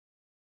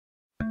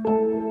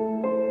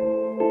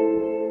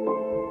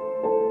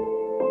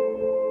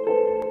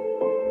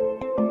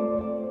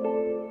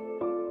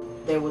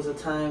a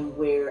time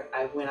where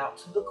I went out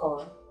to the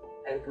car,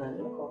 I had a gun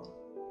in the car.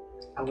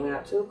 I went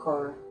out to the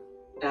car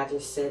and I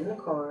just sat in the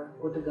car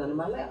with the gun in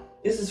my lap.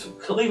 This is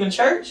leaving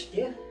church?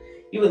 Yeah.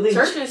 You would leave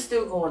church is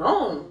still going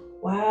on.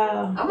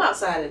 Wow. I'm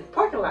outside in the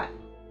parking lot.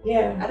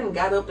 Yeah. I done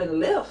got up and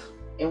left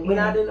and went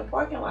out in the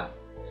parking lot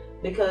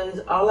because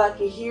all I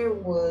could hear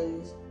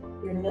was,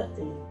 "You're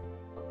nothing.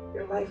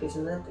 Your life is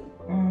nothing.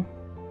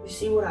 You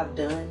see what I've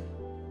done?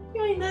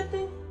 You ain't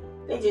nothing.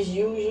 They just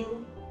use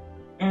you.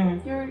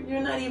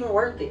 You're not even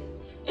worth it."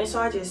 And so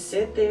I just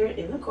sat there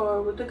in the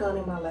car with the gun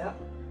in my lap,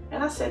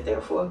 and I sat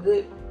there for a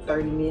good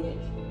 30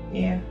 minutes.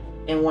 Yeah.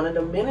 And one of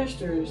the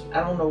ministers,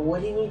 I don't know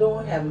what he was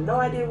doing, have no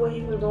idea what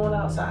he was doing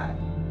outside,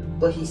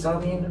 but he saw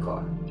me in the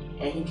car,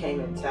 and he came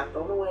and tapped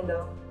on the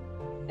window,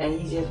 and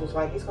he just was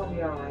like, "It's gonna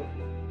be all right."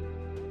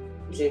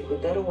 He said,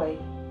 "Put that away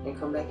and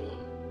come back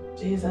in."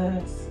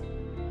 Jesus.